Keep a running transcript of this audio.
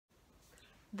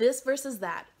This versus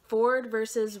that, Ford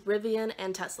versus Rivian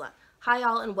and Tesla. Hi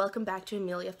all and welcome back to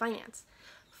Amelia Finance.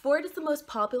 Ford is the most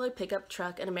popular pickup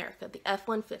truck in America, the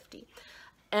F-150.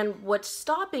 And what's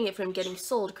stopping it from getting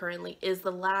sold currently is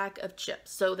the lack of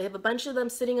chips. So they have a bunch of them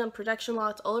sitting on production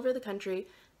lots all over the country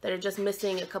that are just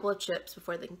missing a couple of chips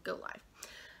before they can go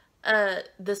live.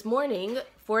 This morning,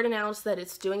 Ford announced that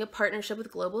it's doing a partnership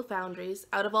with Global Foundries.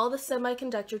 Out of all the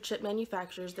semiconductor chip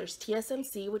manufacturers, there's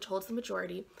TSMC, which holds the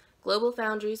majority, Global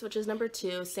Foundries, which is number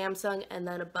 2, Samsung, and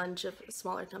then a bunch of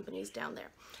smaller companies down there.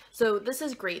 So this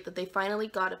is great that they finally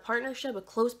got a partnership, a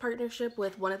close partnership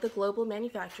with one of the global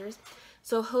manufacturers.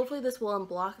 So hopefully this will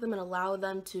unblock them and allow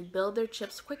them to build their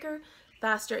chips quicker,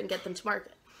 faster, and get them to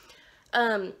market.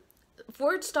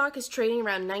 Ford stock is trading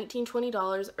around $19,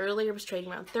 $20. Earlier it was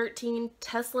trading around $13.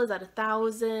 Tesla's at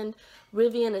 $1,000.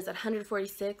 Rivian is at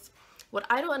 $146. What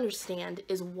I don't understand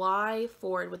is why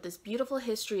Ford, with this beautiful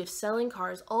history of selling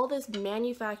cars, all this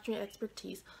manufacturing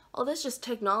expertise, all this just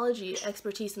technology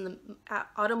expertise in the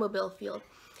automobile field,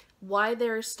 why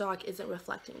their stock isn't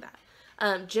reflecting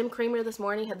that. Jim Cramer this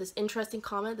morning had this interesting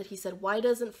comment that he said, why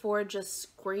doesn't Ford just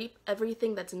scrape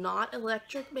everything that's not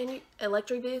electric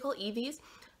vehicle, EVs,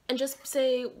 and just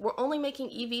say, we're only making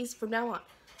EVs from now on?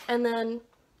 And then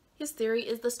his theory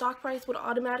is the stock price would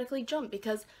automatically jump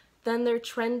because then they're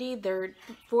trendy, they're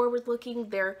forward-looking,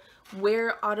 they're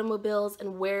where automobiles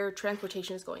and where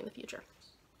transportation is going in the future.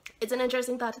 It's an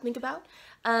interesting thought to think about.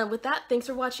 With that, thanks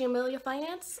for watching Amelia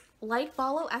Finance. Like,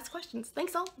 follow, ask questions.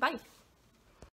 Thanks all. Bye.